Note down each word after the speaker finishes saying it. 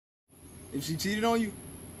If she cheated on you,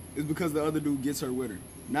 it's because the other dude gets her with her,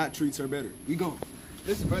 not treats her better. We gone.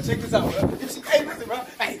 Listen, bro, check this out, bro. Hey, listen, bro.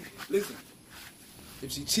 Hey, listen.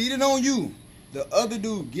 If she cheated on you, the other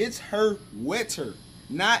dude gets her wetter,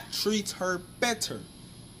 not treats her better.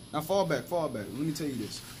 Now fall back. Let me tell you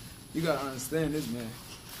this. You gotta understand this, man.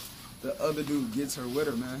 The other dude gets her with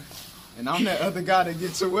her, man. And I'm that other guy that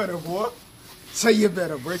gets her with her, boy. So you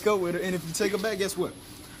better break up with her. And if you take her back, guess what?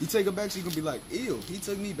 You take her back, she's gonna be like, ew, he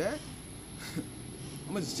took me back?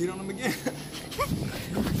 I'm gonna just cheat on him again.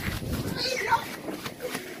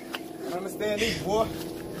 Understand this, boy.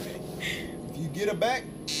 If you get her back,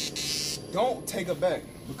 don't take her back.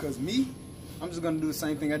 Because me, I'm just gonna do the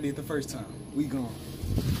same thing I did the first time. We gone.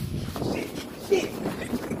 Shit.